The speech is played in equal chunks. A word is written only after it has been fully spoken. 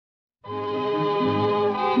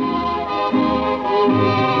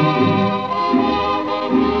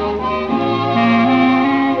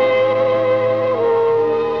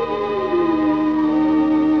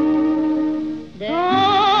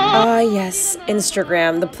Yes,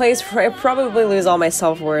 Instagram, the place where I probably lose all my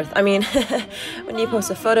self-worth. I mean, when you post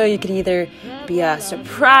a photo, you could either be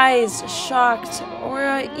surprised, shocked,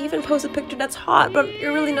 or even post a picture that's hot, but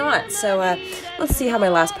you're really not. So let's see how my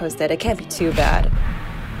last post did. It can't be too bad.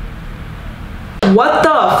 What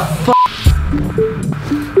the fuck?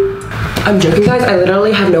 I'm joking, guys. I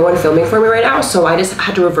literally have no one filming for me right now, so I just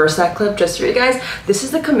had to reverse that clip just for you guys. This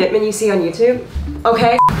is the commitment you see on YouTube,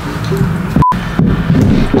 okay?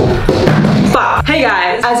 But hey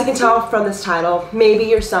guys, as you can tell from this title, maybe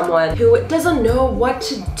you're someone who doesn't know what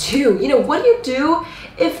to do. You know, what do you do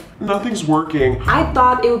if nothing's working? I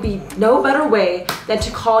thought it would be no better way than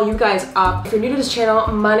to call you guys up. If you're new to this channel,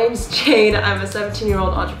 my name's Jade. I'm a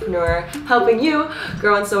 17-year-old entrepreneur helping you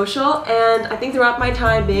grow on social, and I think throughout my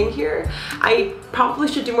time being here, I probably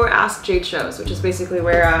should do more Ask Jade shows, which is basically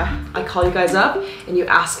where I call you guys up and you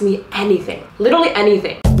ask me anything, literally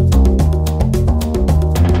anything.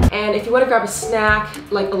 And if you want to grab a snack,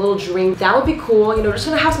 like a little drink, that would be cool. You know, we're just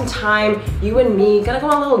gonna have some time, you and me, gonna go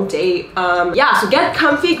on a little date. Yeah, so get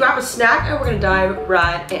comfy, grab a snack, and we're gonna dive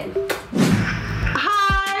right in.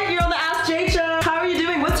 Hi, you're on the Ask Jade show. How are you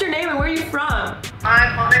doing? What's your name and where are you from?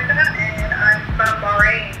 I'm Monica and I'm from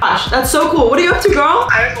Bahrain. Gosh, that's so cool. What are you up to, girl?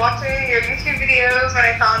 I was watching your YouTube videos when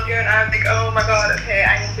I found you and I was like, oh my god, okay,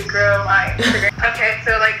 I need to grow my Instagram. Okay,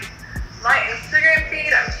 so like, my Instagram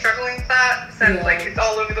feed, I'm struggling with that since like it's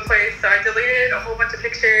all over the place. So I deleted a whole bunch of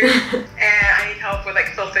pictures and I need help with like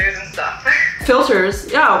filters and stuff.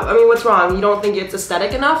 Filters? Yeah, I mean, what's wrong? You don't think it's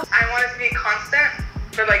aesthetic enough? I want it to be constant,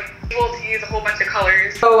 but like able to use a whole bunch of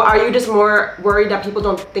colors. So are you just more worried that people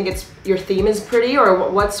don't think your theme is pretty, or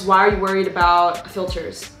why are you worried about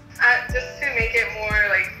filters? Just to make it more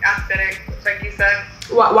like aesthetic, like you said.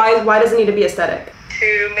 Why does it need to be aesthetic?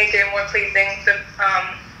 To make it more pleasing to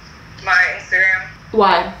my Instagram.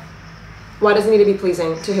 Why? Why does it need to be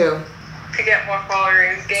pleasing? To who? To get more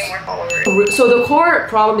followers, gain more followers. So the core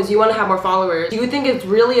problem is you want to have more followers. Do you think it's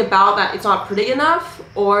really about that it's not pretty enough,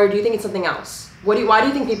 or do you think it's something else? Why do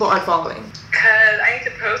you think people aren't following? Because I need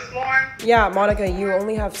to post more. Yeah, Monica, you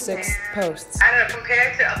only have 6 posts. I don't know,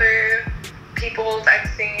 compared to other people's I've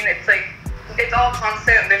seen, it's like, it's all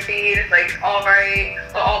constant, the feed, like all right,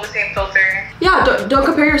 all the same filter. Yeah, don't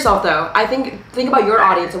compare yourself though. I think about your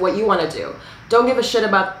audience and what you want to do. Don't give a shit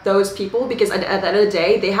about those people, because at the end of the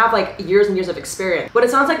day, they have like years and years of experience. What it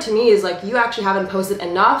sounds like to me is like you actually haven't posted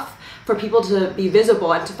enough for people to be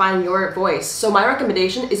visible and to find your voice. So my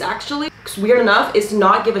recommendation is actually, weird enough, is to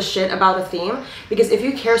not give a shit about the theme, because if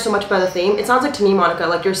you care so much about the theme, it sounds like to me, Monica,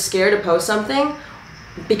 like you're scared to post something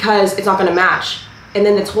because it's not gonna match. And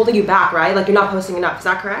then it's holding you back, right? Like you're not posting enough. Is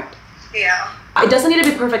that correct? Yeah. It doesn't need to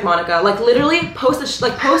be perfect, Monica. Like literally post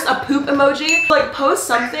a poop emoji. Like post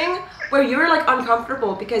something where you're like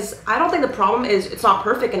uncomfortable, because I don't think the problem is it's not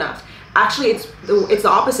perfect enough. Actually, it's the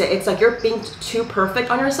opposite. It's like you're being too perfect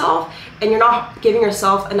on yourself and you're not giving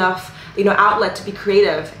yourself enough, you know, outlet to be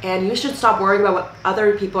creative. And you should stop worrying about what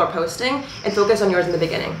other people are posting and focus on yours in the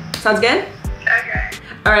beginning. Sounds good? Okay.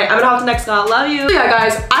 All right, I'm gonna hop to the next call. Love you. Yeah,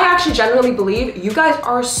 guys, I actually genuinely believe you guys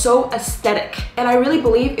are so aesthetic. And I really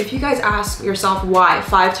believe if you guys ask yourself why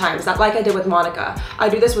 5 times, that like I did with Monica, I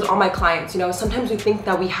do this with all my clients. You know, sometimes we think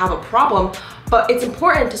that we have a problem, but it's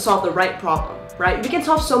important to solve the right problem, right? We can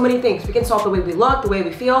solve so many things. We can solve the way we look, the way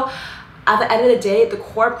we feel. At the end of the day, the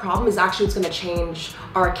core problem is actually what's gonna change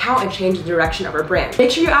our account and change the direction of our brand.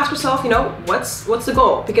 Make sure you ask yourself, you know, what's the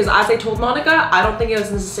goal? Because as I told Monica, I don't think it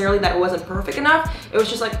was necessarily that it wasn't perfect enough. It was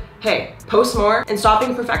just like, hey, post more and stop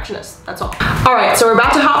being a perfectionist. That's all. All right, so we're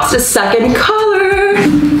about to hop to the second color.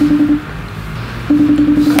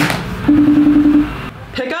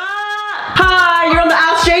 Pick up! Hi, you're on the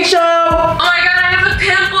Ask Jade show. Oh my god, I have a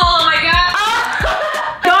pimple! Oh my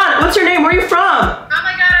god! God, what's your name? Where are you from?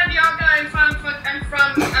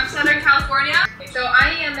 I'm Southern California. So I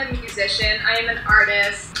am a musician, I am an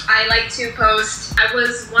artist. I like to post. I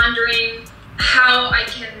was wondering how I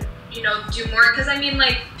can, you know, do more, because I mean,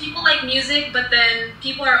 like, people like music, but then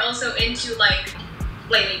people are also into like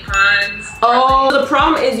lately puns. Oh, the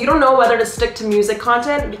problem is you don't know whether to stick to music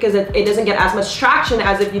content because it doesn't get as much traction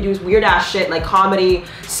as if you do weird ass shit like comedy,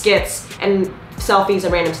 skits, and selfies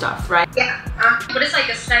and random stuff, right? Yeah, but it's like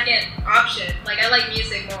a second option. Like, I like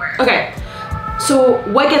music more. Okay. So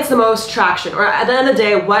what gets the most traction, or at the end of the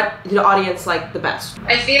day, what do the audience like the best?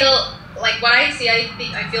 I feel like what I see, I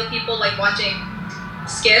feel people like watching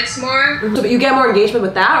skits more. So you get more engagement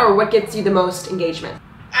with that, or what gets you the most engagement?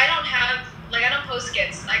 I don't post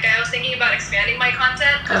skits. Like I was thinking about expanding my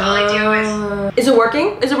content because all I do Is it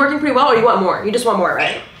working? Is it working pretty well, or you want more? You just want more,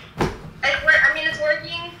 right? I mean, it's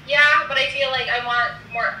working, yeah, but I feel like I want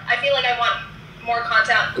more. I feel like I want more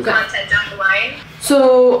content down the line.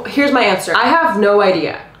 So here's my answer. I have no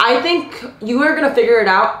idea. I think you are gonna figure it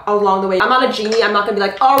out along the way. I'm not a genie. I'm not gonna be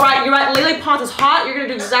like, all right, you're right, Lele Pons is hot. You're gonna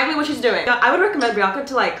do exactly what she's doing. Now, I would recommend Bianca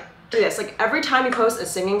to like do this. Like every time you post a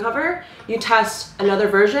singing cover, you test another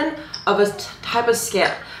version of a type of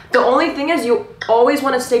skit. The only thing is you always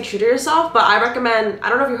want to stay true to yourself, but I recommend, I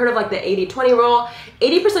don't know if you heard of like the 80-20 rule.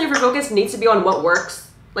 80% of your focus needs to be on what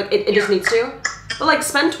works. Like it just needs to. But like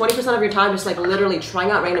spend 20% of your time just like literally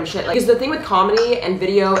trying out random shit. Like, because the thing with comedy and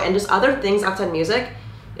video and just other things outside music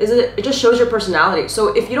is it just shows your personality.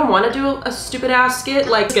 So if you don't want to do a stupid ass skit,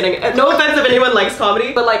 like no offense if anyone likes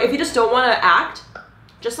comedy, but like if you just don't want to act,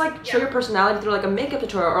 just like show your personality through like a makeup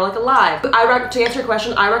tutorial or like a live. To answer your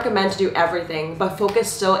question, I recommend to do everything, but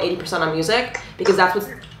focus still 80% on music because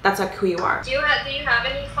that's like who you are. Do you have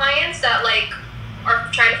any clients that like are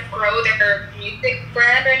trying to grow their music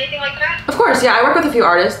brand or anything like that? Of course, yeah, I work with a few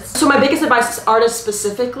artists. So my biggest advice to artists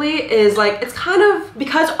specifically is like, it's kind of,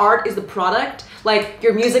 because art is the product, like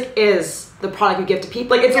your music is the product you give to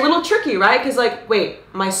people. Like it's a little tricky, right? Because like, wait,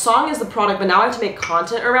 my song is the product, but now I have to make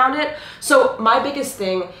content around it. So my biggest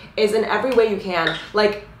thing is in every way you can,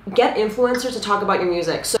 like get influencers to talk about your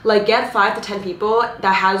music. So like get 5 to 10 people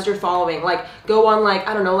that has your following. Like go on like,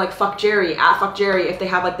 I don't know, like Fuck Jerry, at Fuck Jerry if they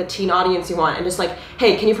have like the teen audience you want, and just like,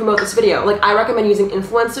 hey, can you promote this video? Like I recommend using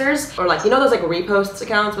influencers, or like, you know those like reposts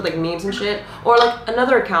accounts with like memes and shit, or like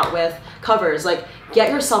another account with covers. Like get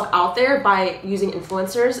yourself out there by using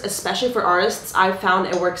influencers, especially for artists. I've found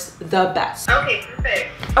it works the best. Okay, perfect.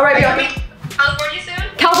 All right, Bianca. California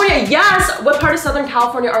soon? California, yes! What part of Southern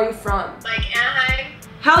California are you from? Like Anaheim.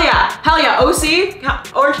 Hell yeah,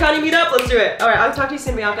 OC, Orange County meetup, let's do it. All right, I'll talk to you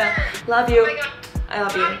soon, Bianca. Love you. Oh my God. I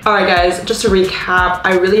love you. All right guys, just to recap,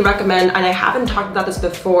 I really recommend, and I haven't talked about this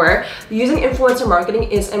before, using influencer marketing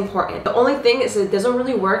is important. The only thing is it doesn't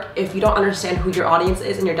really work if you don't understand who your audience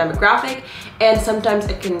is and your demographic, and sometimes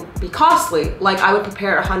it can be costly. Like I would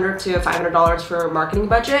prepare $100 to $500 for a marketing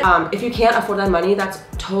budget. If you can't afford that money, that's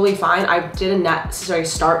totally fine. I didn't necessarily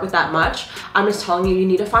start with that much. I'm just telling you, you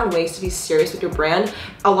need to find ways to be serious with your brand.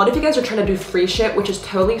 A lot of you guys are trying to do free shit, which is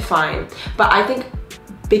totally fine, but I think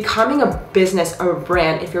becoming a business or a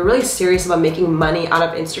brand, if you're really serious about making money out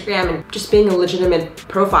of Instagram and just being a legitimate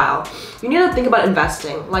profile, you need to think about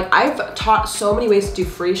investing. Like I've taught so many ways to do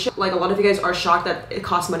free shit. Like a lot of you guys are shocked that it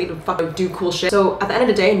costs money to fucking do cool shit. So at the end of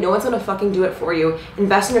the day, no one's gonna fucking do it for you.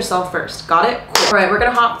 Invest in yourself first. Got it? Cool. All right, we're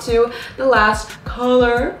gonna hop to the last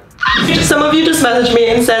caller. Some of you just messaged me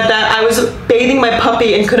and said that I was bathing my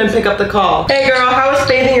puppy and couldn't pick up the call. Hey girl, how was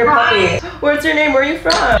bathing your puppy? What's your name? Where are you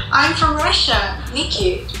from? I'm from Russia,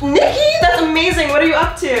 Nikki. Nikki? That's amazing. What are you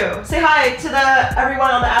up to? Say hi to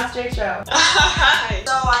everyone on the Ask Jake show. Hi.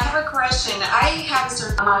 So I have a question. I have a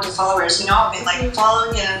certain amount of followers, you know, I've been like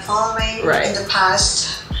following and unfollowing in the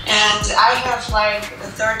past. And I have like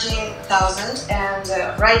 13,000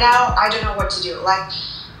 and right now I don't know what to do. Like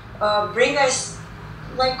bring us,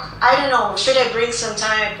 like, I don't know, should I bring some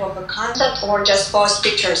type of a concept or just post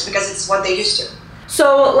pictures because it's what they used to?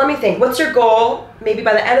 So let me think, what's your goal? Maybe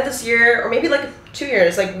by the end of this year or maybe like 2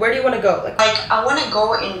 years, like where do you want to go? Like I want to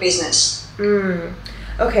go in business.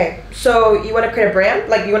 Okay, so you want to create a brand?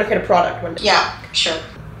 Like you want to create a product one day? Yeah, sure.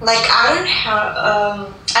 Like I don't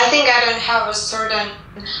have, I think I don't have a certain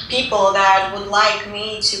people that would like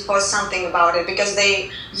me to post something about it because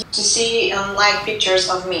they used to see and like pictures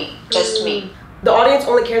of me, just me. The audience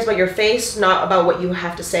only cares about your face, not about what you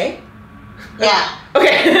have to say? Yeah.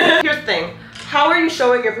 Okay, here's the thing. How are you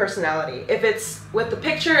showing your personality? If it's with the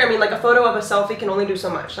picture, I mean like a photo of a selfie can only do so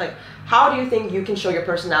much. Like how do you think you can show your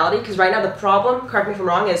personality? Because right now the problem, correct me if I'm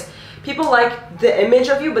wrong, is people like the image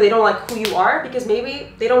of you, but they don't like who you are because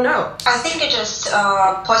maybe they don't know. I think I just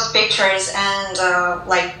post pictures and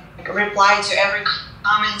like reply to every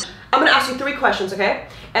comment. I'm gonna ask you 3 questions, okay?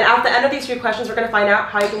 And at the end of these 3 questions, we're gonna find out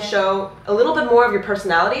how you can show a little bit more of your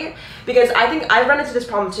personality, because I think I've run into this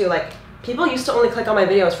problem too. Like people used to only click on my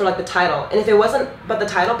videos for like the title, and if it wasn't but the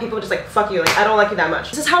title, people would just like, fuck you, like I don't like you that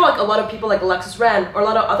much. This is how like a lot of people like Alexis Ren or a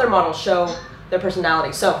lot of other models show their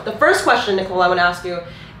personality. So the first question, Nicole, I want to ask you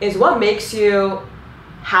is what makes you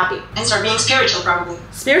happy? Answer, being spiritual probably.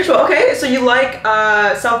 Spiritual, okay. So you like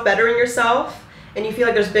self-bettering yourself and you feel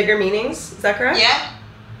like there's bigger meanings, is that correct? Yeah.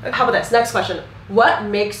 How about this? Next question. What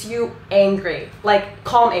makes you angry? Like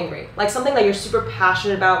calm angry. Like something that you're super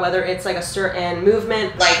passionate about, whether it's like a certain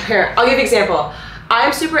movement. Like here, I'll give you an example.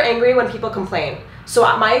 I'm super angry when people complain. So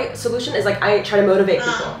my solution is like I try to motivate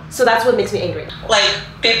people. So that's what makes me angry. Like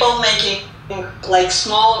people making like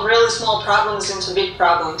really small problems into big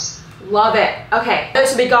problems. Love it. Okay,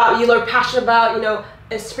 so you are passionate about, you know,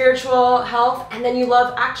 spiritual health, and then you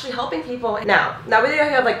love actually helping people. Now whether you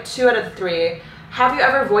have like 2 out of 3, have you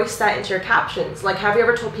ever voiced that into your captions? Like, have you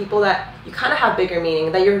ever told people that you kind of have bigger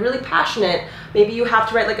meaning, that you're really passionate? Maybe you have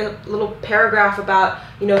to write like a little paragraph about,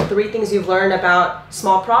 you know, 3 things you've learned about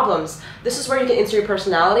small problems. This is where you can insert your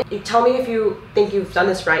personality. You tell me if you think you've done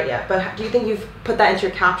this right yet, but do you think you've put that into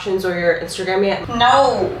your captions or your Instagram yet?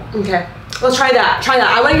 No. Okay, well, try that.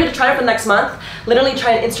 I want you to try it for the next month. Literally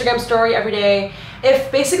try an Instagram story every day.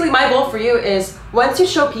 If basically my goal for you is once you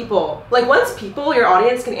show people, like once people, your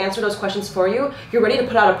audience can answer those questions for you, you're ready to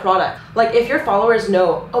put out a product. Like if your followers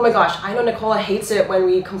know, oh my gosh, I know Nicola hates it when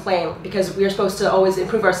we complain because we're supposed to always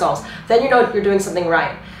improve ourselves, then you know you're doing something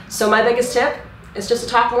right. So my biggest tip is just to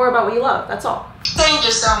talk more about what you love, that's all. Thank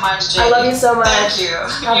you so much, Jay. I love you so much. Thank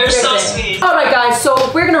you. You're so sweet. All right guys, so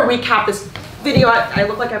we're gonna recap this video. I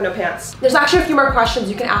look like I have no pants. There's actually a few more questions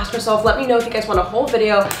you can ask yourself. Let me know if you guys want a whole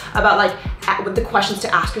video about like with the questions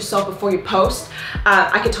to ask yourself before you post.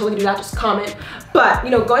 I could totally do that, just comment. But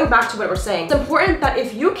you know, going back to what we're saying, it's important that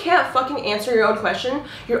if you can't fucking answer your own question,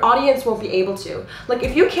 your audience won't be able to. Like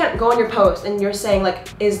if you can't go on your post and you're saying like,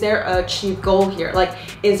 is there a achieved goal here? Like,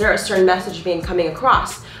 is there a certain message being coming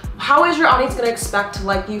across? How is your audience gonna expect to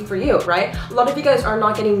like you for you, right? A lot of you guys are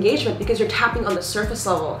not getting engagement because you're tapping on the surface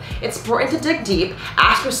level. It's important to dig deep,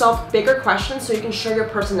 ask yourself bigger questions so you can show your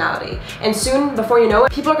personality. And soon, before you know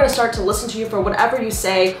it, people are gonna start to listen to you for whatever you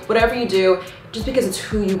say, whatever you do, just because it's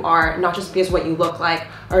who you are, not just because what you look like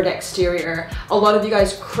or the exterior. A lot of you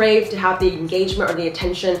guys crave to have the engagement or the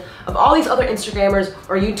attention of all these other Instagrammers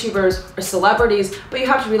or YouTubers or celebrities, but you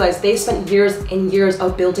have to realize they spent years and years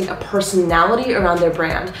of building a personality around their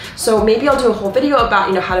brand. So maybe I'll do a whole video about,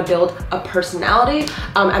 you know, how to build a personality.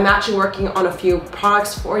 I'm actually working on a few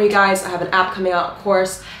products for you guys. I have an app coming out, of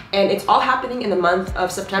course, and it's all happening in the month of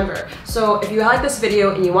September. So if you like this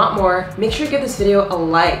video and you want more, make sure you give this video a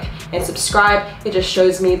like and subscribe. It just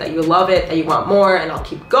shows me that you love it, that you want more, and I'll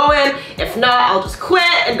keep going. If not, I'll just quit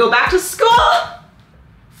and go back to school.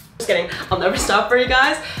 Just kidding, I'll never stop for you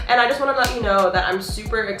guys. And I just want to let you know that I'm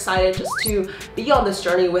super excited just to be on this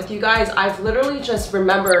journey with you guys. I've literally just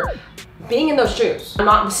remember being in those shoes.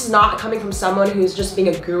 This is not coming from someone who's just being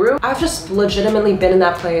a guru. I've just legitimately been in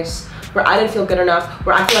that place where I didn't feel good enough,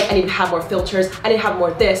 where I feel like I need to have more filters, I need to have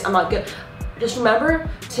more this, I'm not good. Just remember,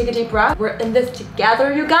 take a deep breath. We're in this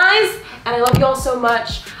together, you guys, and I love you all so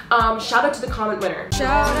much. Shout out to the comment winner.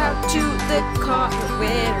 Shout out to the comment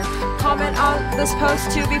winner. Comment on this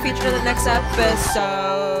post to be featured in the next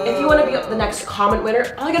episode. If you want to be the next comment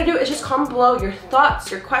winner, all you gotta do is just comment below your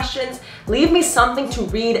thoughts, your questions. Leave me something to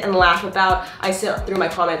read and laugh about. I sit through my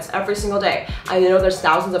comments every single day. I know there's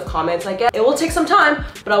thousands of comments I get. It will take some time,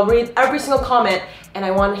 but I'll read every single comment and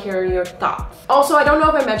I want to hear your thoughts. Also, I don't know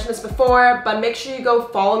if I mentioned this before, but make sure you go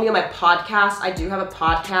follow me on my podcast. I do have a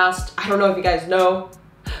podcast. I don't know if you guys know.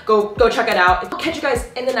 Go check it out. I'll catch you guys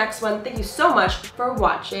in the next one. Thank you so much for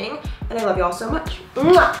watching, and I love you all so much.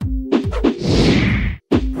 Mwah!